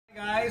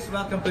Guys,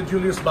 welcome to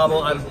Julius Bubble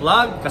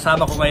Unplugged.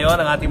 Kasama ko ngayon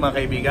ang ating mga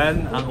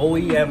kaibigan, ang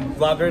OEM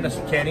vlogger na si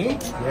Kenny.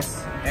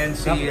 Yes. And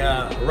si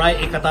Rai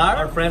Ikatar,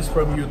 our friends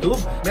from YouTube.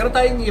 Meron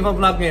tayong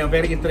i-vlog ngayon,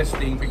 very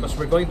interesting because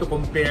we're going to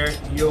compare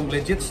yung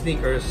legit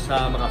sneakers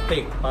sa mga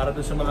fake. Para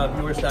doon sa mga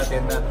viewers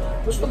natin na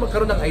gusto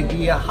magkaroon ng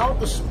idea how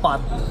to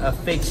spot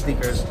fake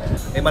sneakers,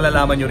 eh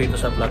malalaman nyo rito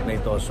sa vlog na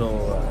ito.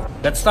 So,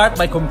 let's start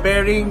by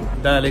comparing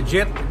the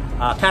legit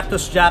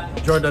Cactus Jack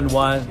Jordan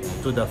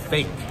 1 to the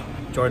fake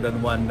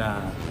Jordan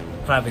 1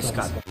 Travis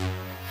Scott.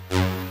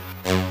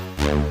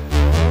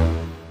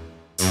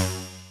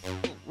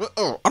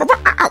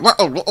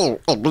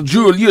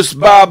 Julius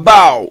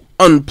Bow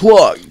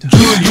Unplugged.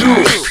 Julius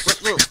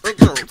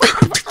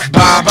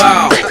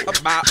Bow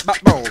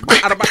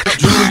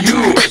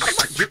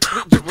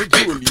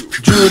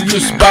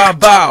Julius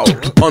Bow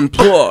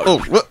Unplugged.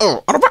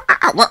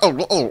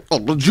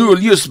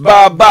 Julius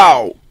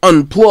Bow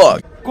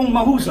Unplugged. Kung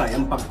mahusay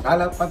ang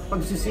pagkalap at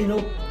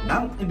pagsisinop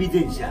ng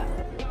ebidensya,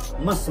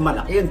 mas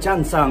malaki ang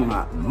tsansang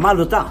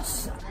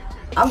malutas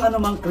ang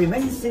anumang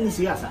krimen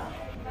sinisiyasa.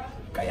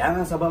 Kaya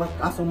nga sa bawat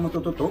kasong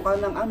matututukan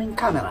ng aming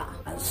kamera,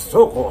 ang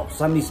suko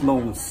sa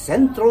mismong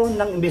sentro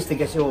ng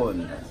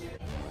investigasyon.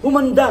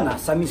 Humanda na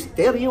sa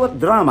misteryo at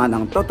drama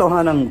ng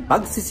totohanang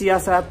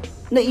pagsisiyasat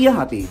na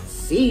iyahatid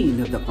scene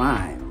of the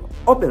crime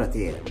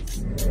operative.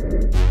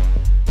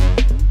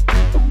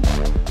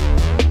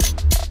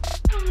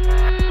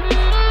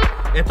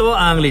 Ito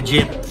ang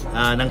legit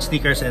ng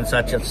sneakers and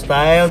such and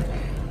styled.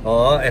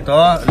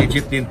 Ito,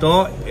 legit din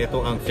to.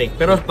 Ito ang fake.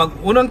 Pero pag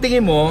unang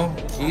tingin mo,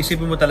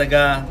 iisipin mo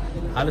talaga,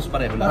 halos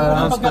pareho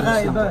lang.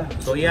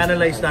 So,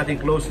 i-analyze natin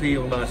closely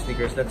yung mga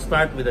sneakers. Let's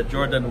start with the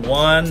Jordan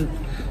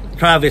 1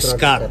 Travis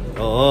Scott.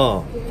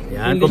 Oo.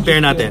 Yan,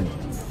 compare natin.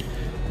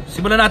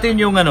 Simulan natin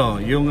yung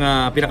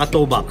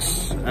pinaka-toe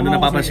box. Ano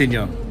napapansin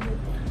nyo?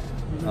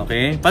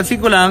 Okay. Pansin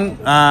ko lang,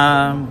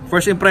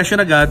 first impression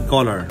agad,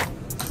 color.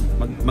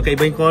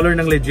 Magkaiba yung color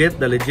ng legit.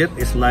 The legit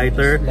is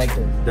lighter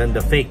than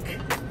the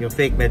fake. Yung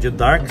fake medyo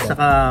dark,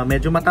 saka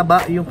medyo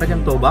mataba yung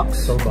kanyang toe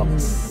box.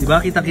 Diba?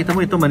 Kita-kita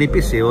mo ito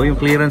manipis eh. Yung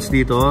clearance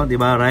dito,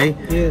 diba, Rai?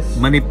 Yes.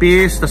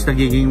 Manipis, tas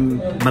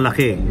nagiging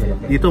malaki.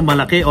 Dito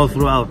malaki all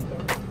throughout.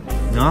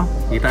 No?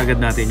 Kita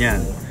agad natin yan.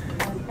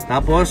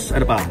 Tapos,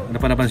 ano pa? Ano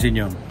pa napansin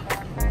nyo?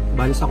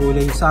 Bali sa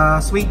kulay, sa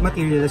suede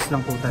materials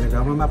lang po talaga.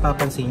 Kung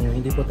mapapansin nyo,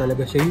 hindi po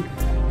talaga siya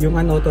yung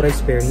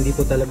unauthorized pair, hindi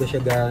po talaga siya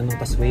ganong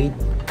ka-suede.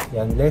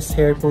 Yan, less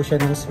hair po siya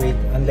ng suede.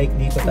 Unlike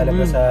dito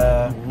talaga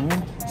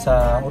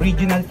sa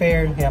original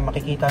pair, kaya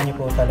makikita nyo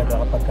po talaga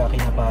kapag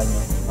kinapahan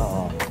nyo.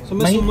 So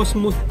mas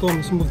smooth to,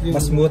 mas smooth yun.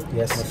 Mas smooth,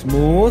 yes. Mas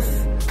smooth.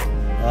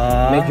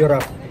 Medyo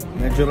rough.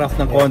 Medyo rough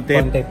ng konti.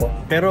 Po.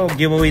 Pero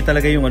giveaway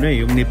talaga yung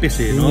yung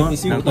nipis eh, no?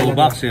 Ng toe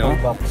box eh,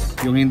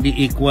 yung hindi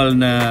equal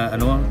na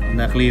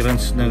na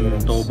clearance ng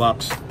toe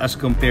box as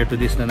compared to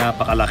this na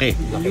napakalaki.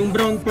 Yung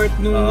brown part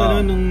nung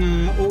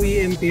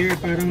OEM pair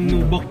parang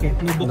nubuck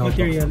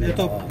material.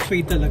 Ito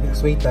suede talaga.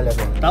 Suede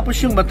talaga. Tapos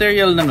yung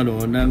material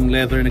ng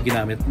leather na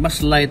ginamit, mas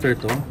lighter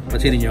to.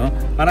 Pansinin niyo,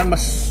 parang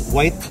mas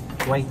white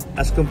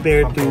as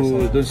compared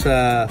to dun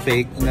sa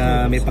fake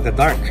na may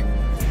pagka-dark.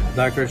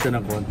 Darker siya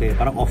ng konti.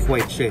 Parang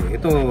off-white siya eh.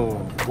 Ito,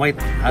 white.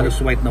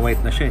 Halos white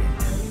na siya eh.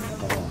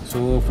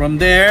 So, from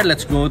there,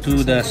 let's go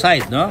to the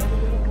side, no?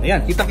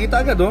 Ayan,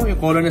 kita-kita agad, oh,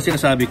 yung color na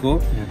sinasabi ko.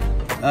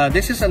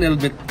 This is a little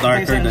bit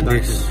darker than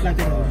this.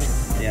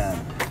 Ayan.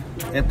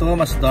 Ito,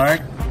 mas dark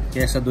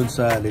kesa dun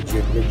sa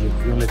legit.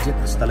 Yung legit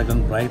is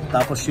talagang bright.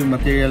 Tapos yung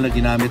material na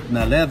ginamit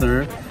na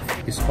leather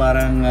is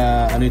parang,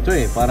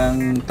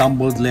 parang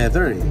tumbled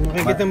leather eh.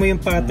 Makikita mo yung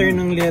pattern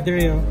ng leather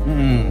yun.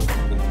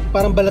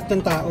 Parang balat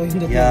ng tao.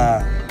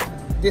 Yeah.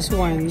 This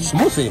one,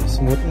 smooth eh.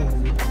 Smooth.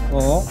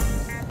 Oo.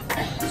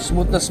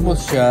 Smooth na smooth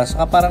siya.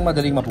 Saka parang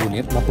madaling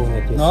mapunit.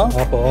 Mapunit yun. No?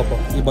 Opo.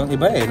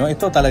 Ibang-iba eh, no?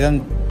 Ito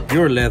talagang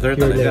pure leather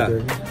talaga.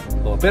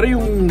 Pero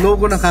yung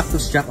logo ng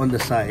Cactus Jack on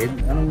the side,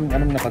 anong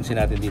napansin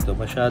natin dito?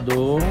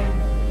 Masyadong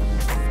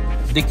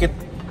dikit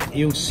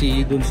yung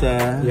C dun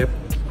sa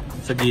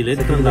gilid.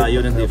 Ito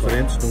layo ng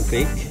difference nung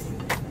fake.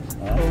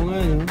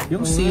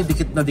 Yung C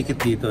dikit na dikit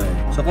dito eh.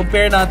 So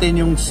compare natin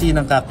yung C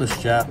ng Cactus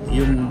Jack,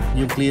 yung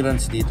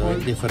clearance dito,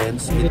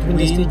 difference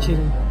between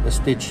the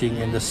stitching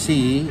and the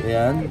C.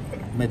 Ayan,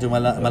 medyo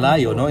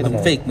malayo, no?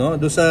 Itong fake, no?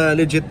 Doon sa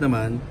legit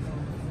naman,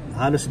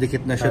 halos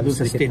dikit na siya doon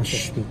sa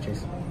stitch.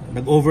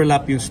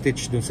 Nag-overlap yung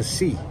stitch doon sa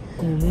C.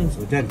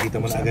 So dyan, kita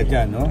mo na agad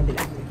dyan, no?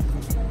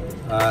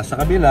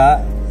 Sa kabila,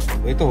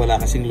 ito wala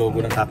kasing logo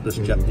ng Cactus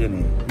Jack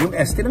dyan eh. Yung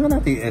S, tinangan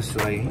natin yung S,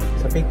 right?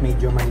 Sa fake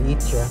medyo maliit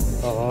siya.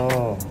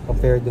 Oo.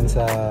 Compared dun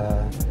sa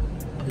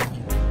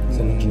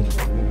legit.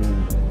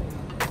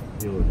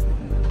 Yun.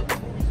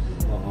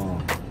 Oo.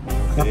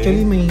 Okay.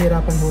 Actually,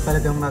 mahihirapan mo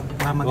talagang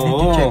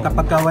mag-legit check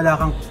kapag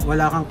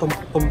wala kang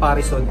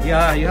comparison.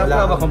 Yeah, you have to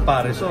have a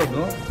comparison,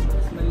 no?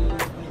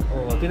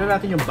 Tingnan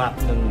natin yung back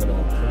ng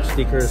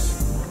stickers.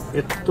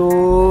 Ito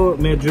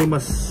medyo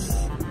mas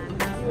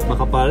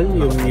makapal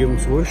yung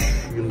swoosh,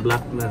 yung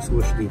black na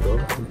swoosh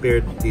dito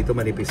compared dito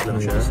manipis lang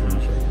siya.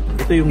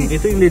 Ito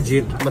yung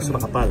legit mas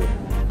makapal.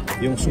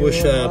 Yung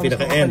swoosh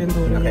pinaka-end.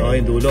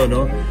 Yung dulo,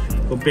 no?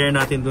 Compare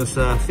natin dun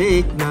sa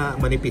fake na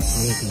manipis.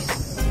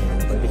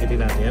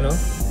 Pagdikitin natin, ano?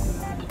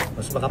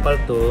 Mas makapal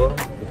to.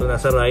 Ito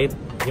nasa right.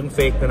 Yung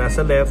fake na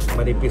nasa left,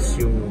 manipis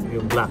yung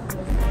black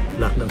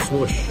ng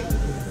swoosh.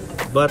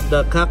 But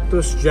the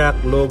Cactus Jack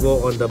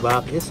logo on the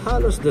back is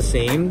halos the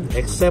same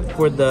except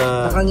for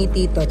the...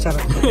 Nakangiti to,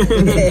 charot.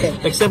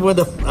 Except for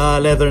the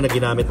leather na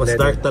ginamit. Mas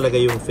dark talaga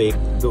yung fake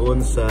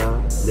doon sa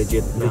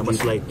legit na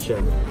mas light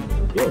siya.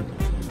 Yun.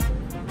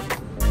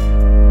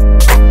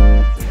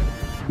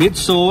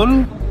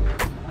 Midsole,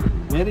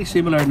 very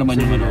similar naman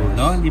yung ano,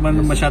 no? Hindi man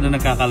masyado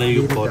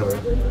nagkakalayo yung color.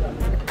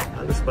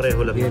 Halos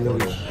pareho lang yung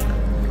color.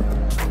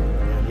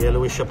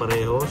 Yellowish siya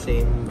pareho,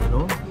 same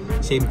ano,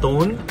 same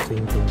tone.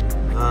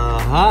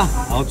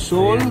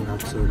 Outsole.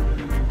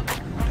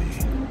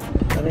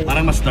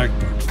 Parang mas dark.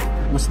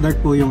 Mas dark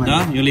po yung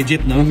ano. Yung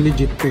legit, no? Yung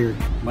legit pair.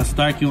 Mas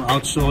dark yung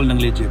outsole ng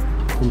legit.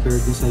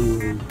 Compared din sa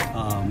UA.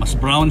 Mas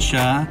brown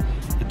siya.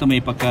 Ito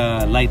may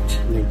pagka-light.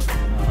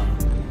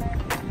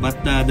 But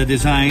the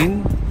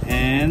design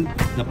and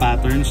the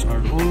patterns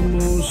are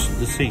almost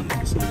the same.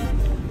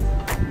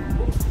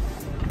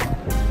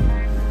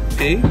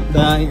 Okay.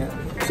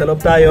 Sa loob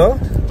tayo.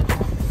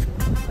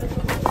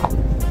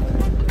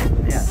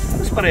 Ayan.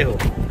 Mas pareho.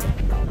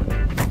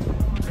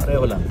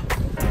 Pareho lang.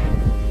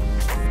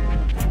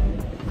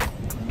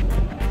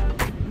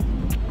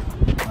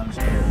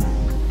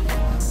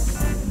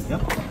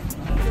 Yep.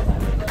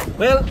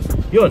 Well,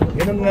 yun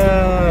ang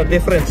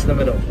difference ng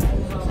ano.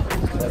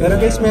 Pero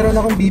guys, meron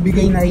akong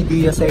bibigay na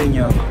idea sa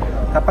inyo.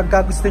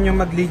 Kapag gusto nyo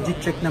mag-legit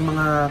check ng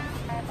mga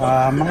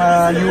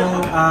yung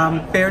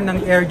pair ng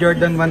Air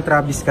Jordan 1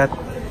 Travis Scott.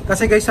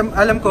 Kasi guys,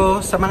 alam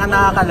ko sa mga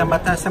nakakalam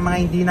at sa mga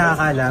hindi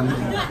nakakalam,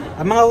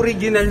 ang mga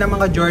original na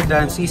mga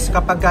Jordans is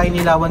kapag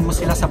inilawan mo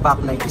sila sa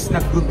backlight is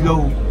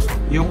nag-glow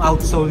yung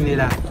outsole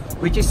nila.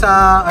 Which is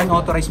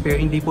unauthorized pair,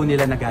 hindi po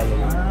nila nagaya.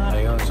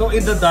 So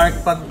in the dark,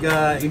 pag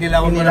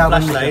inilawan mo ng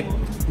flashlight,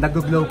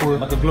 nag-glow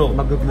po.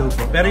 Mag-glow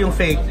po. Pero yung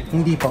fake,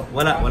 hindi po.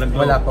 Walang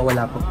glow.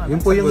 Wala po.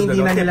 Yun po yung hindi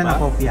na nila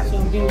na-kopya.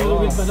 Something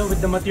with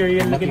the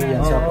material na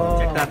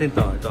ginagawa. Check natin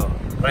to. Ito.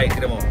 Right,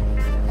 kira mo.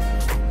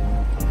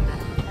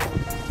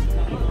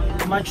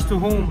 Match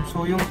to home.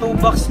 So yung toe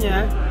box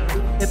niya,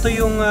 ito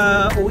yung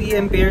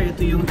OEM pair,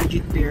 ito yung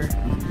legit pair.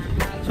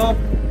 So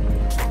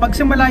pag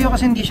sa malayo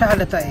kasi hindi siya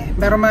halata eh.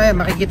 Pero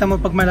makikita mo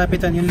pag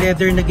malapitan yung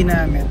leather na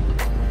ginamit.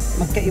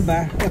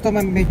 Magkaiba. Ito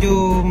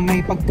medyo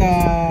may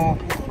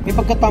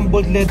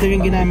pagka-tumbled leather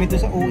yung ginamit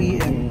sa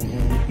OEM.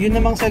 Yun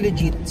namang sa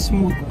legit,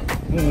 smooth.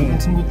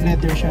 Smooth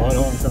leather siya.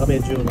 Saka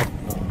medyo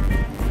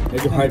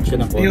hard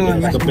siya ng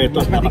konti. Mas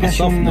matigas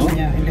yung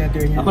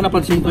leather niya. Ako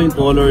napansin ko yung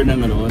color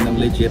ng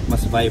legit,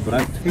 mas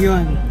vibrant.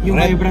 Yung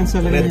red, vibrance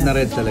talaga red niya. Na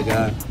red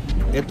talaga.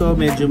 Ito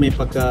medyo may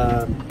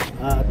pagka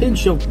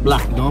tinge of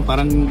black, no?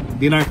 Parang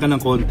dinark ka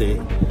ng konti.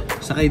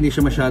 Saka hindi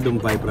siya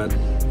masyadong vibrant.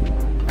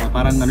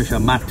 Parang siya,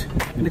 matte.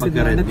 Yung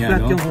pagka-red niya,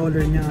 no? Yung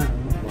color niya.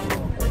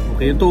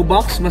 Okay, yung toe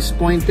box mas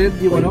pointed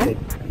yung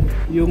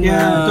yung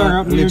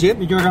legit.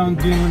 Medyo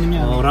round yung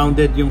niya.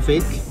 Rounded yung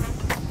fake.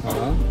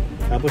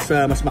 Tapos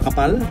mas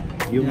makapal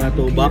yung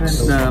toe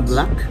box na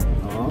black.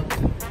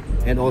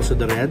 And also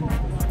the red.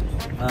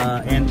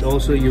 And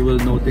also you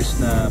will notice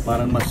na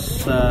parang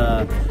mas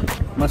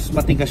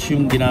matigas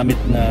yung ginamit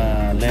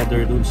na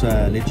leather dun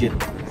sa legit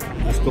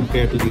as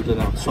compared to dito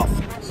na soft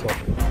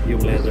yung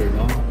leather,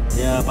 no?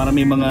 Kaya parang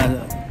may mga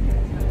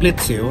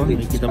pleats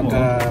nakikita mo.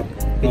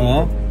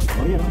 Yan.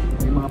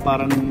 May mga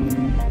parang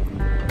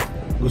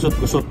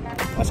gusot-gusot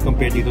as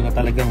compared dito na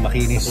talagang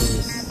makinis.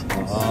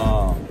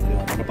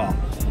 Ano pa?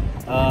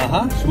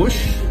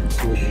 Swoosh.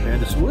 Compare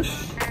the swoosh.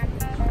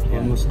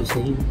 Almost the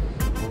same.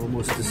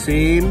 Almost the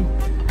same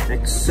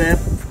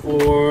except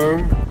for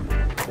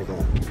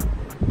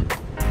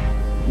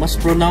mas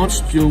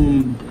pronounced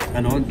yung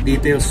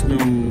details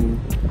ng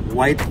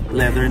white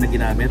leather na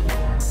ginamit.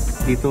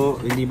 Dito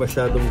hindi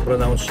masyadong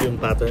pronounced yung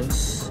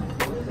patterns.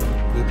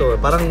 Dito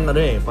parang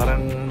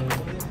parang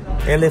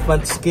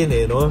elephant skin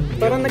no?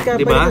 Parang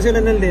nagkabalik sila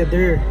ng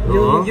leather.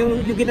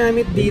 Yung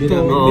ginamit dito,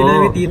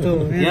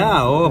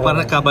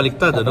 parang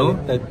nagkabaliktad,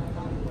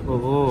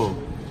 Oo.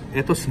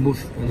 Ito smooth.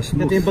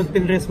 Ito yung pag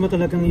pinrest mo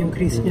talagang yung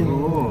crease niya.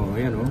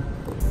 Ayan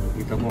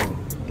kita mo.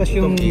 Tapos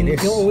yung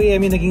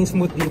OEM yung naging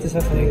smooth dito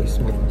sa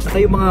sides. Saka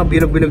yung mga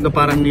bilog-bilog na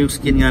parang yung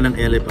skin nga ng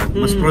elephant,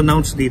 mas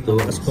pronounced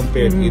dito as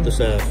compared dito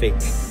sa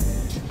fake.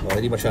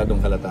 Hindi masyadong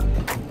halata.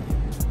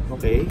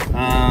 Okay.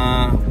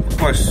 Of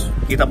course,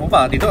 kita mo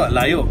pa dito,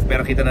 layo.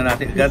 Pero kita na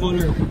natin.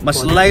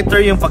 Mas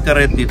lighter yung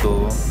pagka-red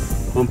dito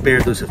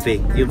compared to sa fake.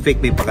 Yung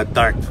fake may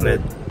pagka-dark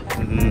red.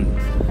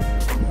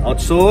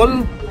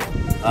 Outsole,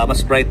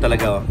 mas bright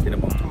talaga. Tignan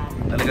mo.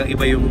 Talagang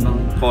iba yung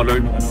color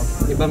ng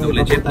ng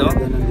legit, no?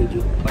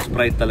 Mas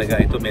bright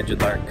talaga. Ito medyo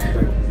dark.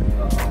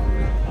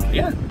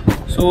 Yan.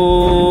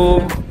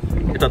 So,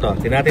 ito to.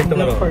 Tinatin ito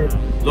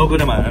logo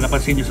naman. Ano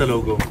napansin nyo sa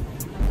logo?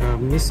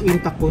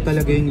 Intact po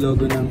talaga yung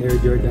logo ng Air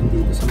Jordan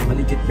dito sa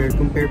mga legit pair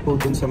compare po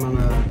dun sa mga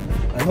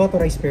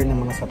unauthorized pair ng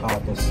mga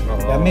sapatos.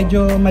 Kaya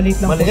medyo maliit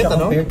lang po siya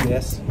compared.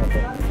 Yes.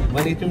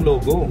 Maliit yung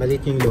logo.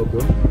 Maliit yung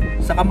logo.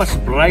 Saka mas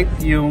bright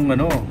yung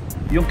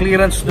yung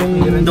clearance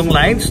nung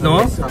lines,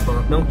 no?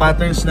 Nung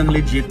patterns ng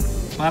legit.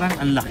 Parang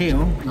ang laki,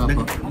 oh.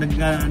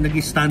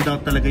 Nag-stand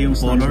out talaga yung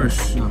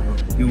colors.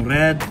 Yung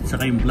red,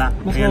 saka yung black.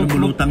 Kaya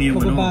lumulutang yung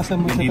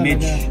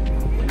image.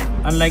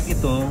 Unlike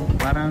ito,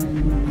 parang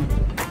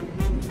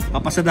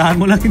papasadahan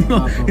mo lang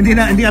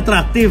hindi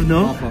attractive,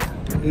 no?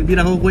 Hindi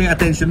nakukuha yung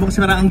attention mo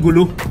kasi parang ang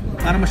gulo.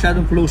 Parang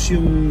masyadong close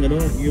yung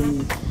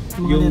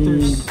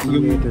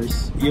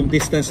yung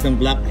distance ng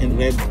black and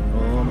red.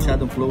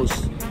 Masyadong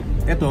close.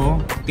 Ito,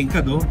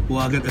 tingkad,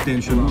 kuha agad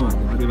attention mo,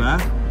 di ba?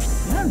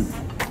 Yan.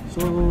 So,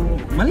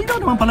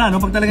 malinaw naman pala,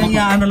 no? Pag talagang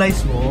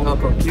i-analyze mo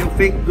yung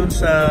fake dun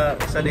sa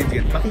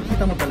legit,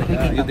 makikita mo talaga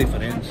yung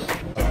difference.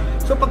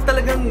 So, pag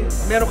talagang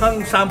meron kang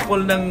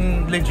sample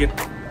ng legit,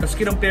 tapos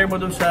kinompare mo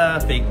dun sa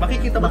fake,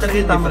 makikita mo talaga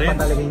yung difference. Makikita mo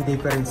pa talaga yung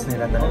difference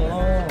nila talaga.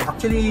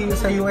 Actually,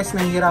 sa US,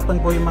 nahihirapan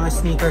po yung mga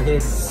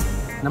sneakerheads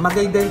na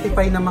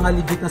mag-identify ng mga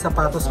legit na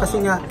sapatos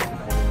kasi nga,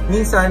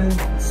 minsan,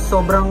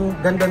 sobrang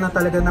ganda na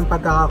talaga ng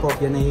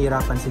pagkakakopya,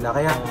 nahihirapan sila.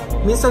 Kaya,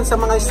 minsan sa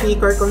mga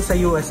sneaker kung sa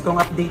US, kung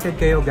updated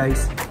kayo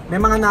guys, may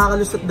mga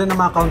nakakalusot doon na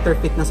mga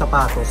counterfeit na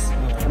sapatos.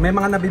 May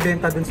mga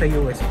nabibenta doon sa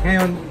US.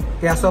 Ngayon,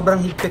 kaya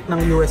sobrang higpit ng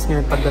US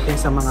ngayon pagdating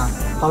sa mga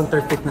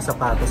counterfeit na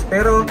sapatos.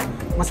 Pero,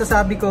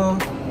 masasabi ko,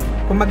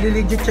 kung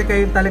magli-legit check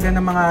kayo talaga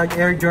ng mga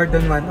Air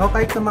Jordan 1 o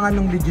kahit ng mga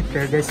nung legit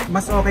pair guys,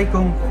 mas okay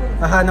kung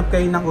hahanap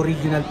kayo ng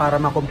original para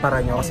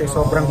makumpara nyo kasi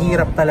sobrang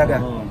hirap talaga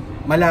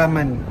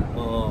malaman.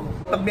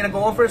 Pag may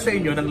nag-offer sa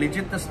inyo ng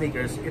legit na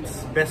sneakers,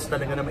 it's best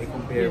talaga na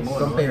mai-compare mo,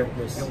 compare,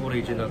 no? Yung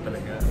original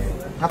talaga.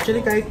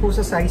 Actually, kahit po sa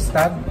size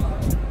tab,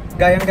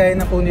 gayang-gaya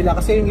na po nila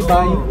kasi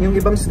yung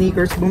ibang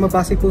sneakers,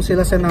 bumabase po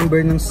sila sa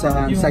number ng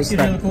size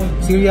tab.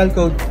 Serial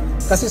code.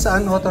 Kasi sa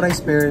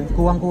unauthorized pair,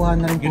 kuhang-kuha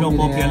na rin po nila.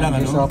 Ginokopya lang,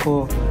 ano? So po,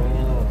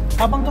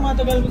 habang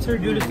tumatagal Sir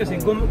Julius kasi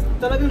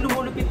talagang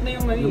lumulupit na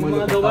yung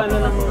mga gawa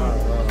na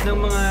ng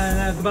mga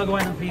gumagawa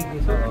ng fake.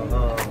 So,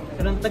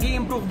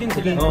 nag-i-improve din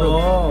sila.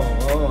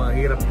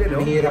 Hirap din.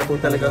 Hirap po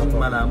talagang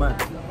malaman.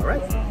 Alright,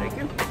 thank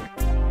you.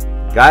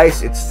 Guys,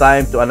 it's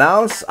time to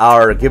announce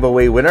our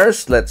giveaway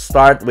winners. Let's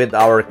start with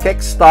our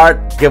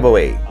Kickstart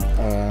giveaway.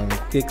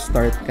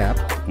 Kickstart cap.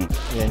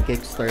 Yan,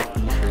 Kickstart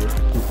t-shirt,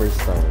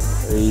 Superstar.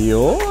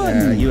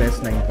 Ayun.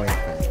 US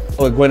 9.5.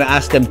 We're going to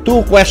ask them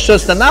 2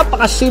 questions na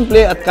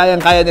napakasimple at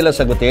kayang-kaya nila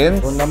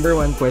sagutin. So, number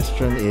 1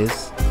 question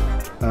is,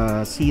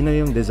 sino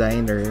yung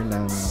designer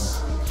ng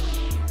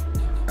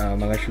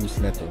mga shoes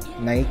na to?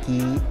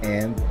 Nike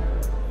and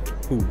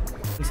who?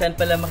 Saan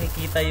pala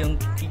makikita yung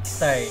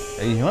Kickstart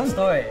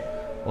store?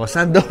 O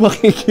saan daw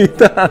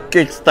makikita ang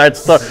Kickstart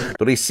store?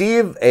 To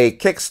receive a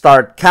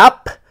Kickstart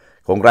cap,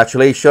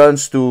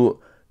 congratulations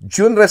to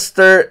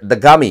Junrester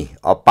Dagami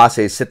of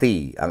Pasay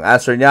City. Ang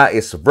answer niya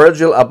is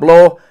Virgil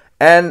Abloh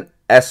and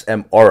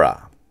SM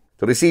Aura.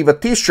 To receive a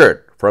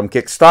t-shirt from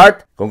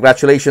Kickstart,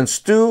 congratulations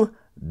to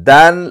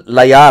Dan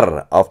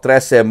Layar of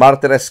 13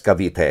 Martires,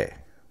 Cavite.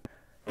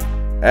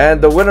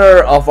 And the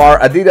winner of our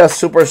Adidas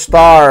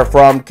Superstar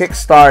from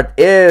Kickstart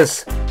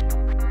is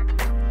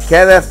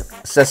Kenneth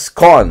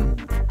Sescon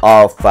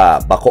of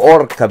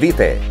Bacoor,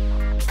 Cavite.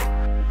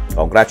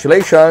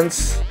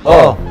 Congratulations!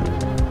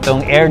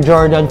 Itong Air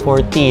Jordan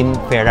 14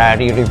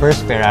 Ferrari,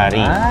 reverse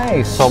Ferrari.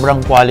 Nice! Sobrang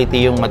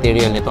quality yung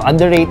material nito.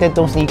 Underrated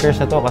tong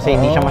sneakers na to kasi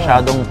hindi siya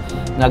masyadong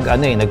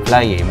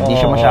nag-fly eh. Hindi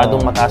siya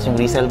masyadong mataas yung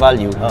resale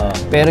value.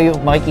 Pero yung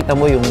makikita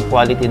mo yung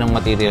quality ng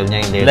material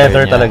niya, yung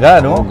leather niya. Talaga,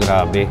 no?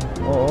 Grabe.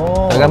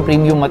 Talagang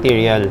premium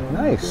material.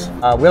 Nice.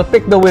 We'll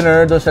pick the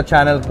winner doon sa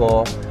channel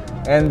ko.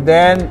 And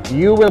then,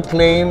 you will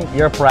claim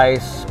your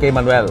prize kay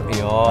Manuel.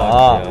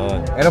 Yun.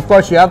 And of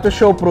course, you have to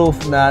show proof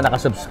na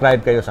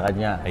nakasubscribe kayo sa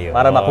kanya.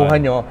 Para makuha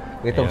nyo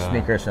itong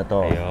sneakers na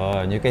to.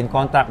 Ayun. You can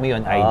contact me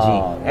on IG.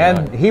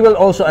 And he will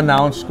also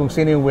announce kung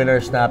sino yung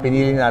winners na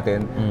pinili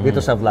natin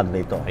dito sa vlog na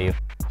ito.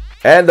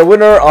 And the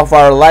winner of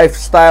our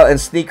lifestyle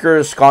and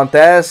sneakers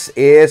contest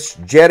is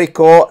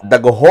Jericho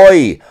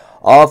Dagohoy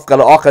of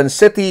Caloocan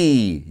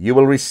City. You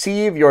will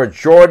receive your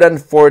Jordan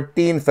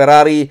 14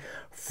 Ferrari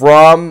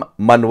from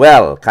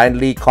Manuel.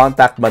 Kindly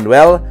contact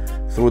Manuel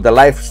through the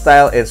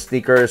Lifestyle and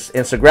Sneakers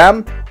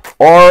Instagram,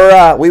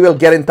 or we will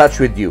get in touch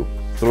with you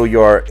through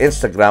your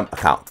Instagram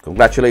account.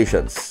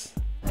 Congratulations.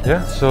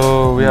 Yeah,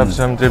 so we have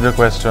some trivia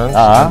questions.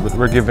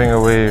 We're giving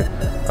away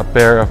a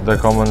pair of the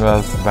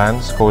Commonwealth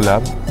Vans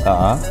collab,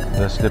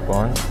 the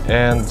slip-on,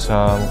 and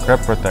some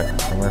Crep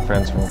Protect from my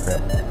friends from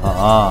Crep.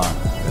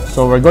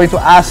 So we're going to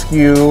ask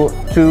you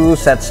 2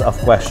 sets of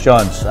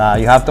questions.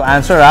 You have to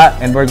answer,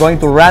 and we're going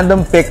to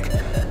random pick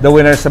the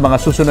winners sa mga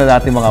susunod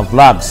natin mga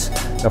vlogs.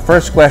 The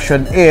first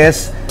question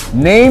is,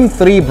 name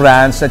 3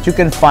 brands that you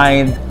can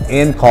find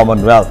in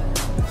Commonwealth.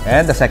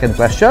 And the second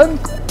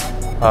question?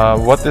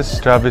 What is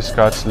Travis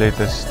Scott's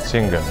latest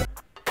single?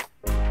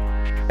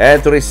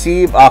 And to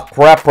receive a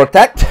Crep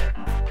Protect,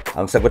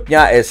 ang sagot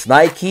niya is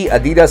Nike,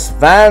 Adidas,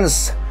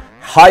 Vans,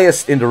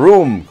 highest in the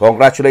room.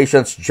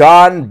 Congratulations,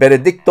 John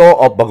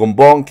Benedicto of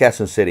Bagumbong,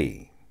 Quezon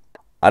City.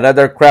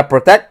 Another Crep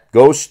Protect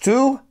goes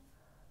to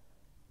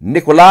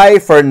Nicolai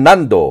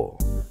Fernando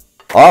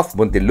of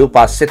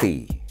Muntinlupa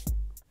City.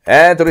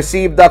 And to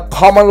receive the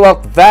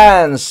Commonwealth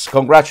Vans,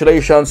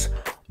 congratulations,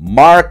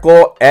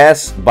 Marco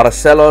S.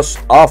 Barcelos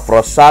of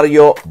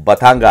Rosario,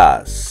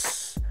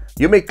 Batangas.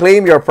 You may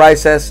claim your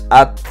prizes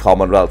at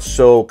Commonwealth,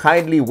 so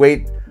kindly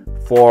wait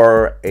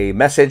for a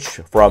message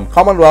from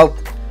Commonwealth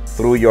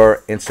through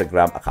your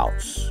Instagram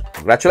accounts.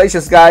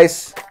 Congratulations,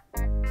 guys!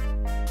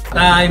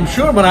 I'm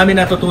sure marami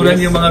natutunan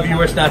yung mga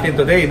viewers natin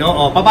today, no?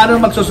 O,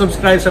 paano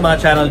magsusubscribe sa mga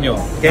channel nyo?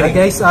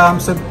 Guys,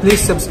 please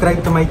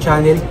subscribe to my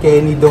channel,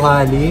 Kenny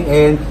Duhali.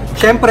 And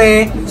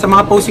syempre, sa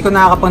mga posts ko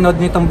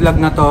nakakapanood nitong vlog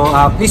na to,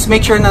 please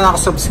make sure na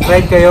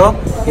nakasubscribe kayo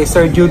kay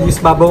Sir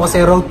Julius Babaw kasi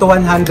road to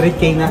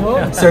 100k na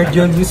Sir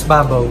Julius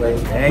Babaw.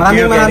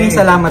 Maraming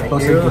salamat po,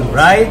 Sir Julius.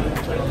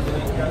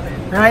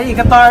 Right?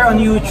 Ikatar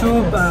on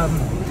YouTube.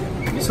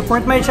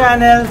 Support my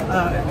channel.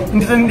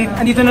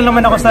 Andito na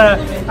naman ako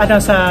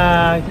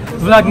sa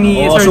vlog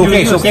ni Sir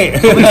Julius. Okay.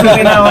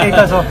 Suki na ako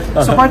dito. So,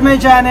 support my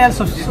channel.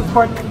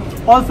 Support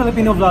all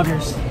Filipino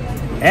vloggers.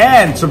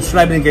 And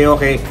subscribe din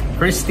kayo kay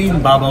Christine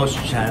Babaw's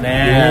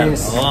channel.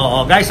 Yes.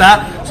 Guys,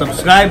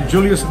 subscribe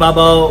Julius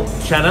Babaw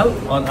channel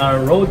on our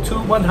road to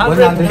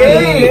 100k.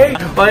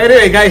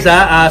 Anyway, guys,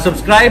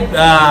 subscribe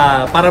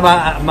para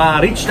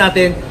ma-reach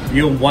natin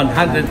yung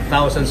 100,000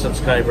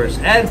 subscribers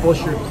and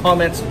post your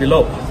comments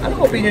below.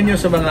 Anong opinion nyo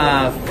sa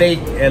mga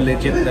fake and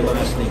legit na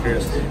mga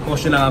sneakers?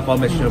 Post nyo lang ang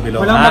comments nyo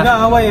below. Walang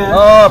mag-aaway,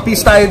 peace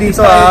tayo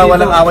dito,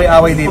 walang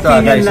away-away dito,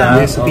 guys.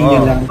 Yes,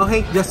 opinion lang.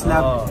 Okay, just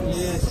love.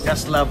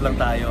 Just love lang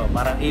tayo.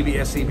 Parang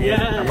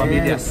ABS-CBN.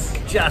 Yes.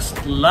 Just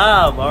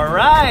love.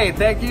 Alright.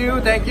 Thank you.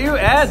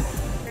 And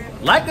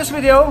like this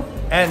video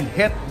and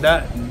hit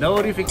the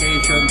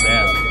notification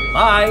bell.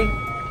 Bye.